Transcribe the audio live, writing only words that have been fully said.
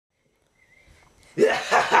I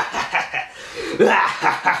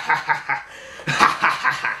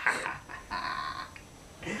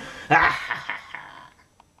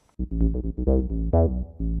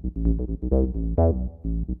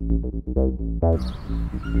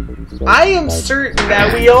am certain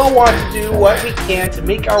that we all want to do what we can to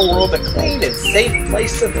make our world a clean and safe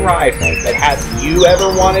place to thrive. But have you ever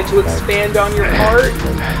wanted to expand on your part?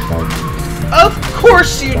 Of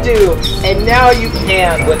course you do! And now you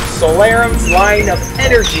can with Solarum's line of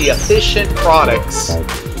energy-efficient products.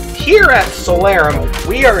 Here at Solarum,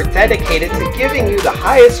 we are dedicated to giving you the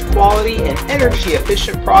highest quality and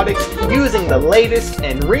energy-efficient products using the latest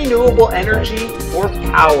in renewable energy for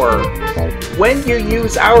power. When you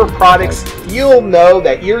use our products, you'll know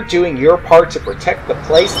that you're doing your part to protect the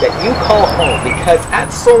place that you call home, because at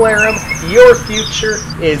Solarum, your future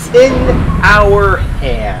is in our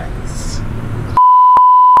hands.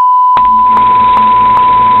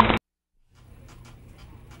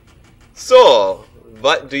 So,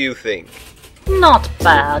 what do you think? Not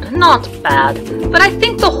bad, not bad. But I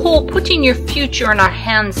think the whole putting your future in our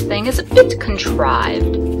hands thing is a bit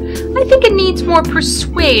contrived. I think it needs more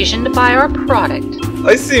persuasion to buy our product.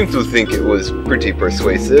 I seem to think it was pretty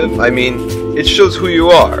persuasive. I mean, it shows who you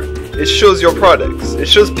are. It shows your products. It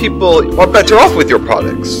shows people are better off with your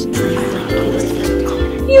products.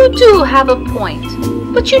 You do have a point.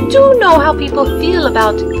 But you do know how people feel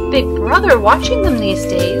about Big Brother watching them these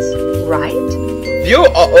days, right? You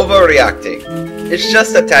are overreacting. It's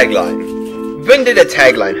just a tagline. When did a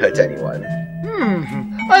tagline hurt anyone?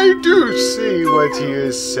 I do see what he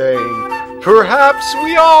is saying. Perhaps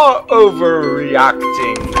we are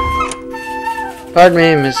overreacting. Pardon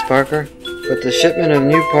me, Miss Parker, but the shipment of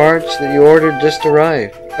new parts that you ordered just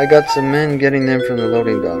arrived. I got some men getting them from the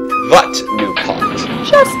loading dock. What new part?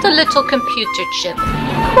 Just a little computer chip.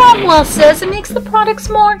 Cromwell says it makes the products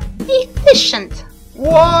more efficient.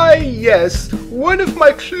 Why, yes, one of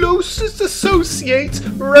my closest associates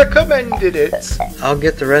recommended it. I'll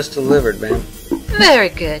get the rest delivered, ma'am. Very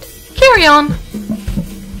good. Carry on.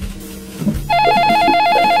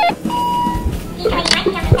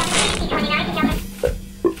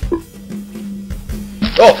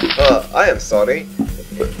 Oh, I am sorry.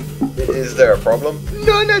 Is there a problem?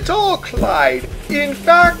 None at all, Clyde. In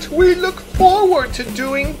fact, we look forward to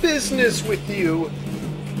doing business with you.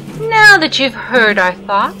 Now that you've heard our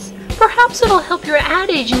thoughts, perhaps it'll help your ad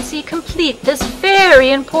agency complete this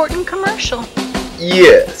very important commercial.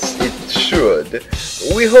 Yes, it should.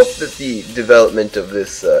 We hope that the development of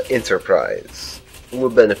this enterprise will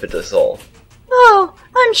benefit us all. Oh,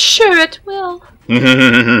 I'm sure it will.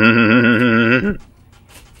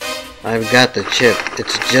 I've got the chip.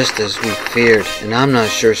 It's just as we feared, and I'm not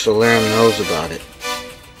sure Solarum knows about it.